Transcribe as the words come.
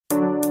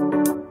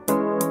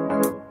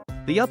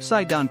The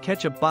upside-down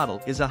ketchup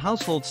bottle is a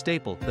household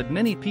staple that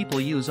many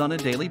people use on a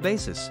daily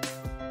basis.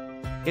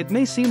 It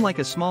may seem like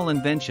a small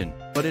invention,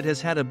 but it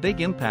has had a big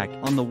impact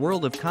on the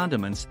world of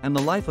condiments and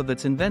the life of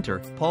its inventor,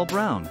 Paul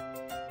Brown.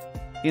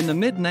 In the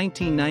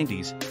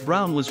mid-1990s,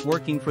 Brown was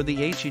working for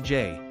the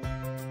H.E.J.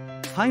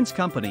 Heinz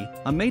company,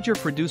 a major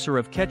producer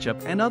of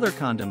ketchup and other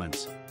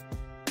condiments.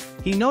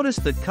 He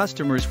noticed that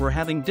customers were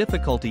having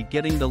difficulty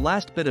getting the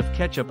last bit of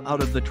ketchup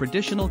out of the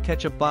traditional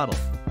ketchup bottle.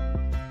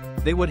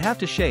 They would have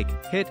to shake,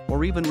 hit,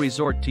 or even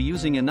resort to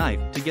using a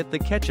knife to get the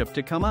ketchup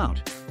to come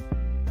out.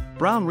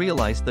 Brown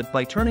realized that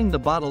by turning the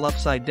bottle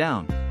upside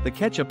down, the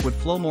ketchup would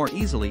flow more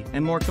easily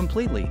and more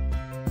completely.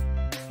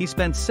 He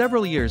spent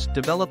several years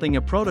developing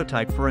a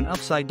prototype for an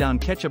upside-down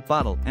ketchup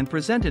bottle and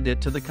presented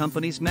it to the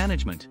company's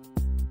management.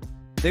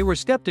 They were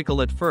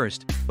skeptical at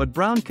first, but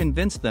Brown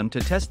convinced them to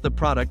test the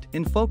product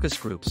in focus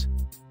groups.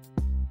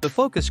 The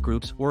focus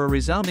groups were a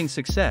resounding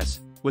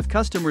success, with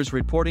customers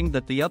reporting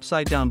that the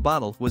upside-down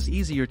bottle was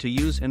easier to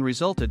use and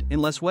resulted in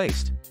less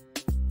waste.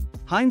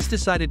 Heinz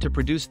decided to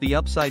produce the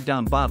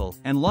upside-down bottle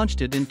and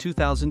launched it in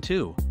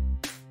 2002.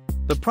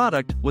 The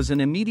product was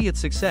an immediate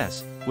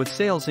success, with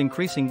sales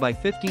increasing by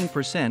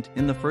 15%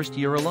 in the first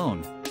year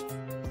alone.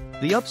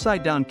 The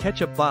upside-down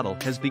ketchup bottle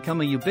has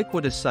become a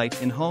ubiquitous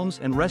sight in homes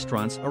and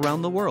restaurants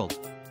around the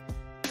world.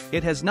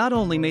 It has not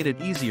only made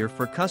it easier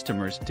for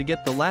customers to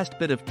get the last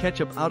bit of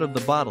ketchup out of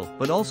the bottle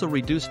but also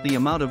reduced the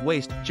amount of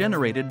waste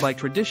generated by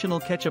traditional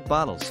ketchup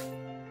bottles.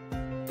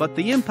 But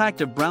the impact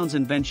of Brown's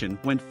invention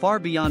went far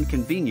beyond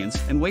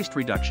convenience and waste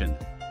reduction.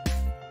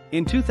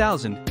 In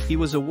 2000, he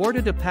was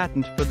awarded a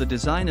patent for the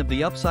design of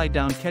the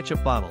upside-down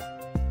ketchup bottle.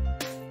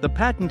 The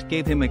patent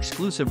gave him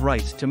exclusive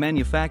rights to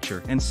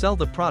manufacture and sell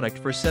the product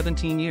for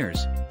 17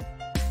 years.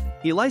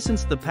 He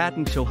licensed the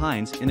patent to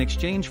Heinz in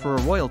exchange for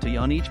a royalty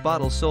on each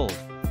bottle sold.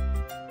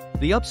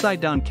 The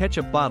upside-down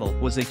ketchup bottle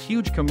was a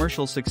huge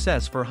commercial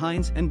success for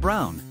Heinz and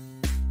Brown.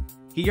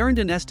 He earned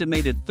an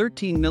estimated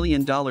 $13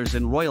 million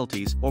in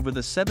royalties over the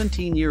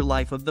 17-year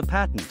life of the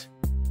patent.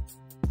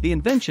 The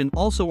invention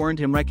also earned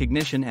him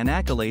recognition and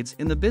accolades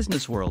in the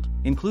business world,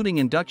 including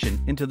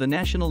induction into the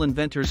National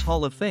Inventors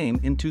Hall of Fame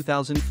in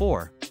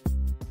 2004.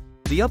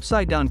 The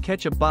upside-down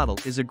ketchup bottle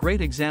is a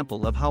great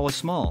example of how a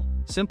small,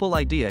 simple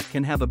idea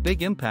can have a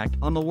big impact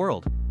on the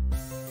world.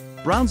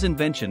 Brown's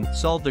invention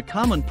solved a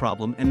common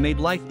problem and made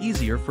life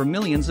easier for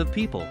millions of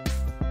people.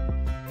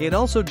 It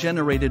also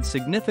generated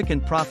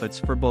significant profits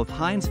for both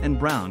Heinz and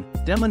Brown,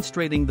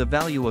 demonstrating the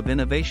value of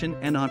innovation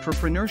and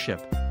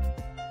entrepreneurship.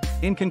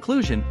 In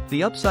conclusion,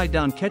 the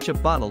upside-down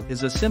ketchup bottle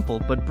is a simple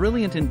but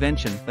brilliant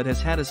invention that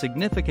has had a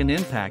significant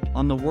impact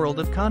on the world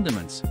of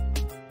condiments.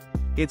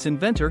 Its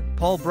inventor,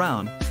 Paul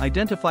Brown,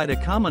 identified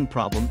a common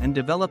problem and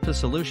developed a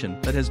solution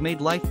that has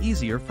made life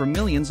easier for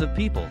millions of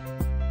people.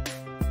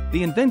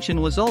 The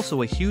invention was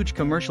also a huge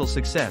commercial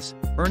success,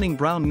 earning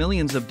Brown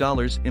millions of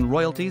dollars in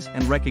royalties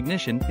and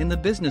recognition in the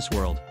business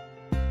world.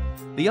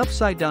 The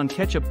upside-down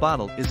ketchup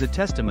bottle is a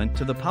testament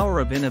to the power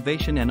of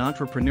innovation and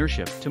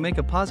entrepreneurship to make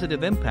a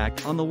positive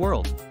impact on the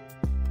world.